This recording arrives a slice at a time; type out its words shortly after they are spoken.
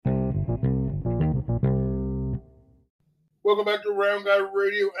Welcome back to Round Guy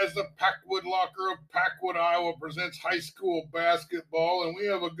Radio as the Packwood Locker of Packwood, Iowa presents high school basketball. And we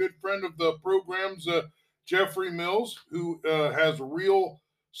have a good friend of the program's, Jeffrey Mills, who has real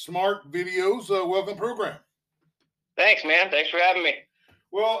smart videos. Welcome, program. Thanks, man. Thanks for having me.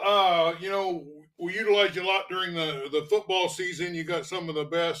 Well, we utilize you a lot during the football season. You got some of the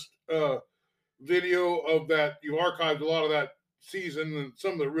best video of that. You archived a lot of that season and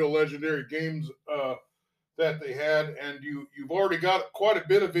some of the real legendary games that they had, and you've already got quite a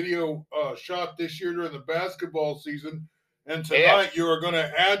bit of video shot this year during the basketball season, and tonight you are going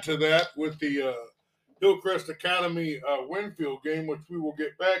to add to that with the Hillcrest Academy Winfield game, which we will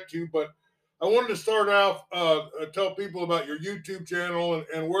get back to. But I wanted to start off, tell people about your YouTube channel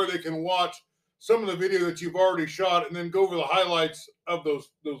and where they can watch some of the video that you've already shot, and then go over the highlights of those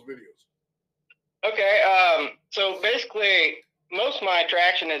videos. Okay, so basically most of my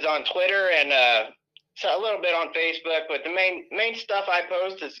traction is on Twitter and so a little bit on Facebook, but the main stuff I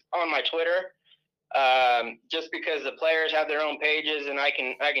post is on my Twitter, just because the players have their own pages and I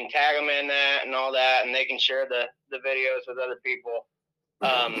can tag them in that and all that, and they can share the videos with other people.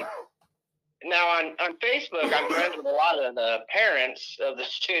 Now on Facebook, I'm friends with a lot of the parents of the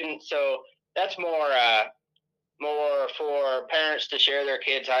students, so that's more for parents to share their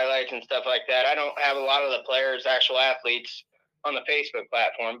kids' highlights and stuff like that. I don't have a lot of the players, actual athletes, on the Facebook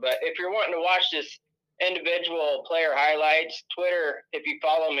platform, but if you're wanting to watch this individual player highlights, Twitter, if you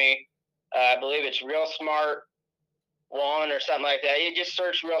follow me, I believe it's Real Smart One or something like that. You just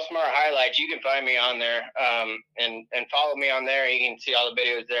search Real Smart Highlights. You can find me on there, and follow me on there. You can see all the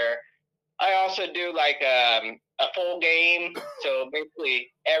videos there. I also do like a full game, so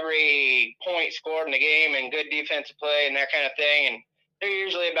basically every point scored in the game and good defensive play and that kind of thing. And they're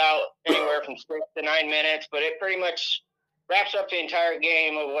usually about anywhere from 6 to 9 minutes, but it pretty much wraps up the entire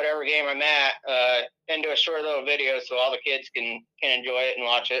game of whatever game I'm at into a short little video, so all the kids can enjoy it and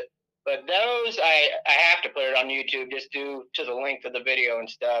watch it. But those I have to put it on YouTube just due to the length of the video and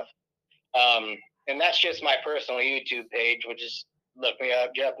stuff. And that's just my personal YouTube page, which is look me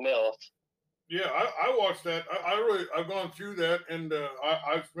up, Jeff Mills. Yeah, I watched that. I've gone through that, and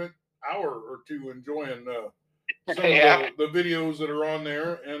I've spent an hour or two enjoying some of the videos that are on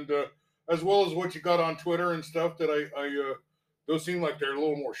there, and as well as what you got on Twitter and stuff that I those seem like they're a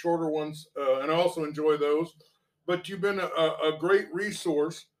little more shorter ones, and I also enjoy those. But you've been a great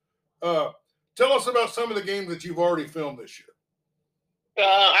resource. Tell us about some of the games that you've already filmed this year.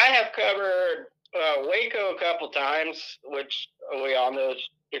 I have covered Waco a couple times, which we all know is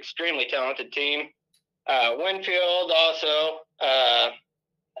an extremely talented team. Winfield also.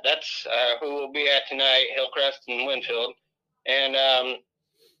 That's who we'll be at tonight, Hillcrest and Winfield. And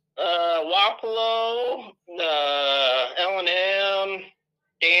Wapello, L&M,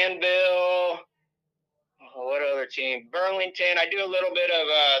 Danville, what other team? Burlington. I do a little bit of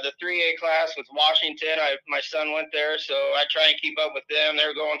the 3A class with Washington. My son went there, so I try and keep up with them.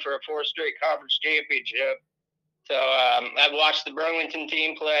 They're going for a 4th straight conference championship. So I've watched the Burlington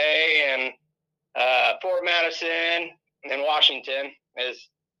team play, and Fort Madison and Washington, as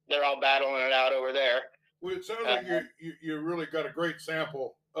they're all battling it out over there. Well, it sounds like you really got a great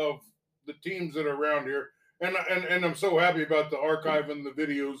sample of the teams that are around here, and I'm so happy about the archive and the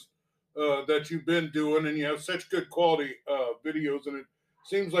videos that you've been doing, and you have such good quality videos, and it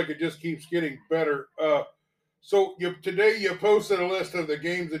seems like it just keeps getting better. So today you posted a list of the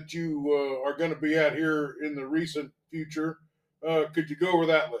games that you are going to be at here in the recent future. Could you go over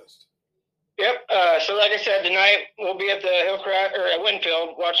that list? Yep. So like I said, tonight we'll be at the Hillcrest or at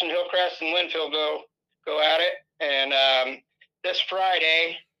Winfield, watching Hillcrest and Winfield go at it. And this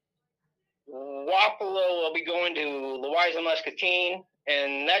Friday, Wapello will be going to Louisa Muscatine,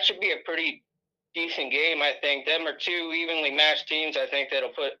 and that should be a pretty decent game. I think them are two evenly matched teams. I think that'll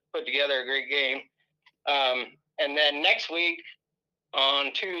put together a great game. And then next week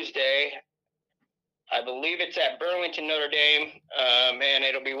on Tuesday, I believe it's at Burlington, Notre Dame, and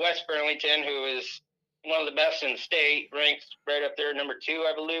it'll be West Burlington, who is one of the best in the state, ranked right up there, number 2,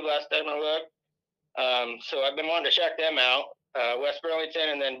 I believe, last time I looked. So I've been wanting to check them out, West Burlington,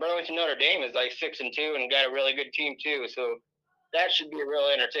 and then Burlington, Notre Dame is like 6-2 and got a really good team too. So that should be a real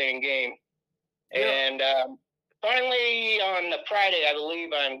entertaining game. Yeah. And finally, on the Friday, I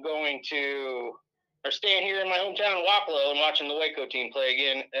believe I'm going to staying here in my hometown of Wapello and watching the Waco team play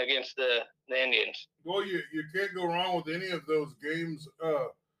again against the Indians. Well, you can't go wrong with any of those games.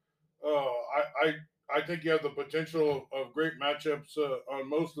 I think you have the potential of great matchups on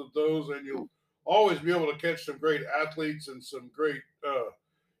most of those, and you'll always be able to catch some great athletes and some great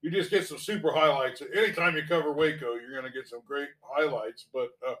you just get some super highlights. Anytime you cover Waco, you're going to get some great highlights.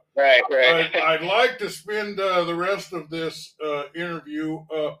 But Right. I'd like to spend the rest of this interview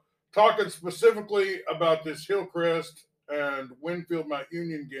talking specifically about this Hillcrest and Winfield Mount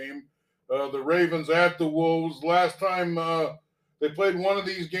Union game. The Ravens at the Wolves. Last time they played one of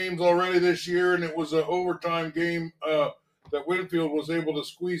these games already this year, and it was an overtime game that Winfield was able to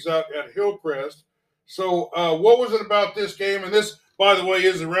squeeze out at Hillcrest. So what was it about this game? And this, by the way,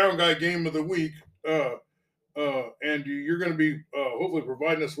 is the Round Guy Game of the Week. And you're going to be hopefully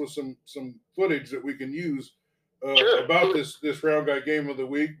providing us with some footage that we can use about this Round Guy Game of the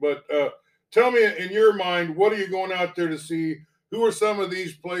Week. But tell me, in your mind, what are you going out there to see? Who are some of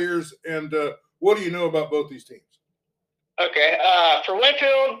these players, and what do you know about both these teams? Okay, for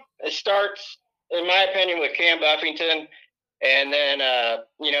Winfield, it starts, in my opinion, with Cam Buffington, and then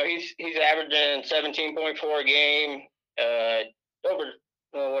he's averaging 17.4 a game,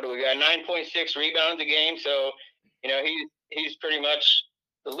 what do we got? 9.6 rebounds a game. So, he's pretty much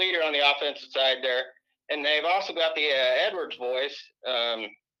the leader on the offensive side there. And they've also got the Edwards boys,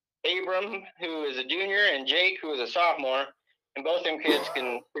 Abram, who is a junior, and Jake, who is a sophomore. And both them kids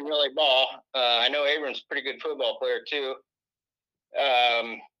can really ball. I know Abram's a pretty good football player too.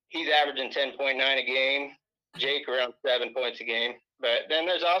 He's averaging 10.9 a game. Jake around 7 points a game. But then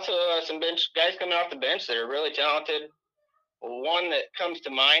there's also some bench guys coming off the bench that are really talented. One that comes to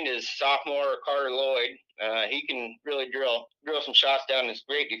mind is sophomore Carter Lloyd. He can really drill some shots down, and is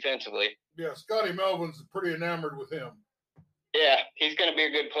great defensively. Yeah, Scotty Melvin's pretty enamored with him. Yeah, he's going to be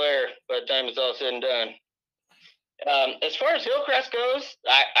a good player by the time it's all said and done. As far as Hillcrest goes,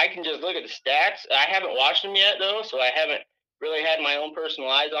 I can just look at the stats. I haven't watched them yet, though, so I haven't really had my own personal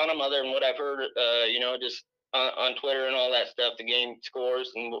eyes on them other than what I've heard, just on Twitter and all that stuff, the game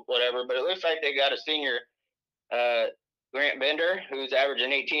scores and whatever. But it looks like they got a senior, Grant Bender, who's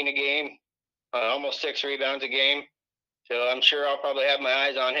averaging 18 a game, almost 6 rebounds a game. So I'm sure I'll probably have my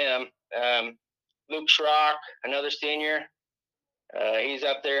eyes on him. Luke Schrock, another senior, he's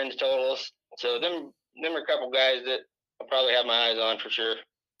up there in the totals. So them are a couple guys that I'll probably have my eyes on for sure.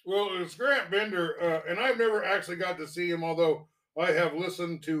 Well, it's Grant Bender, and I've never actually got to see him, although I have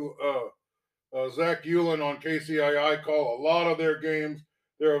listened to Zach Hewlin on KCII call a lot of their games.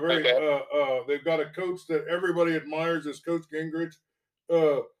 They're a very they've got a coach that everybody admires, as Coach Gingrich.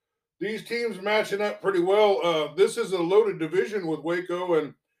 These teams matching up pretty well. This is a loaded division with Waco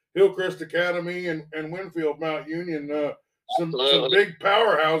and Hillcrest Academy and Winfield Mount Union. Some big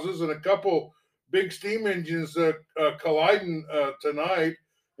powerhouses and a couple big steam engines colliding tonight.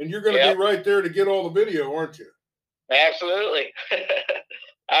 And you're going to be right there to get all the video, aren't you? Absolutely.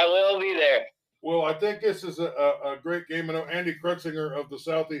 I will be there. Well, I think this is a great game. I know Andy Krutzinger of the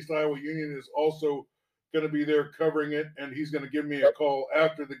Southeast Iowa Union is also going to be there covering it, and he's going to give me a call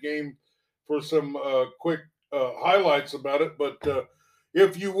after the game for some quick highlights about it. But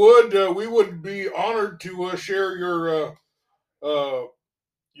if you would, we would be honored to share your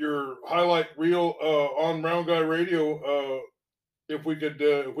highlight reel on Round Guy Radio. If we could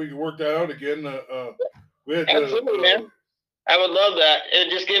work that out again. Absolutely, man. I would love that.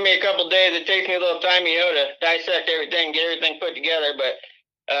 It just give me a couple days. It takes me a little time, to dissect everything, get everything put together. But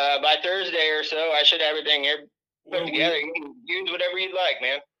by Thursday or so, I should have everything here put together. You can use whatever you'd like,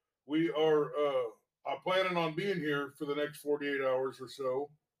 man. We are I'm planning on being here for the next 48 hours or so.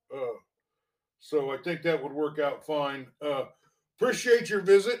 So I think that would work out fine. Appreciate your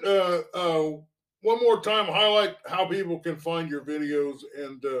visit. One more time, highlight how people can find your videos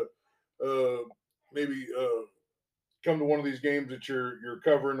and maybe come to one of these games that you're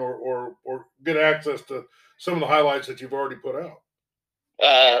covering or get access to some of the highlights that you've already put out.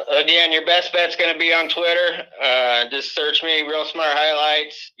 Again, your best bet's going to be on Twitter. Just search me, Real Smart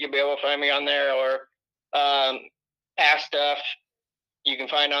Highlights. You'll be able to find me on there, or past stuff you can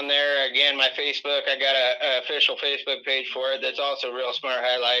find on there. Again, my Facebook, I got a official Facebook page for it that's also Real Smart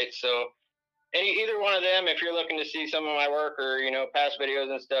Highlights. So either one of them, if you're looking to see some of my work or, past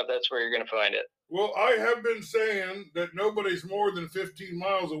videos and stuff, that's where you're going to find it. Well, I have been saying that nobody's more than 15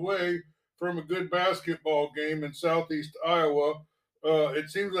 miles away from a good basketball game in Southeast Iowa. It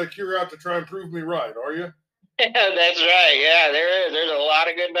seems like you're out to try and prove me right, are you? Yeah, that's right. Yeah, there is. There's a lot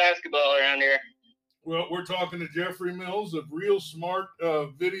of good basketball around here. Well, we're talking to Jeffrey Mills of Real Smart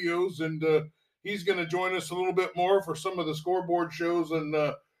Videos, and he's going to join us a little bit more for some of the scoreboard shows and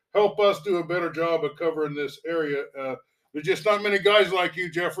help us do a better job of covering this area. There's just not many guys like you,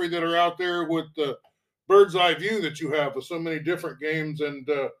 Jeffrey, that are out there with the bird's eye view that you have of so many different games. And,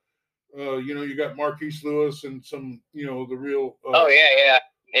 you got Marquise Lewis and some, the real. Yeah.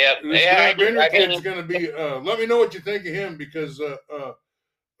 This Grant Bender kid's going to be, let me know what you think of him, because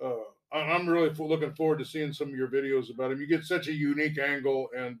I'm really looking forward to seeing some of your videos about him. You get such a unique angle,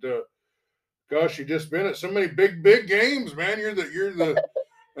 and gosh, you just been at so many big games, man. You're the.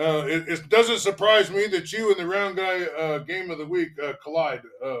 It doesn't surprise me that you and the Round Guy Game of the Week collide.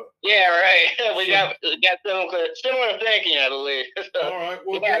 Yeah, right. We got similar thinking, I believe. So, all right.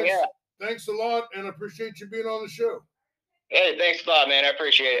 Well, thanks a lot, and I appreciate you being on the show. Hey, thanks a lot, man. I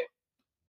appreciate it.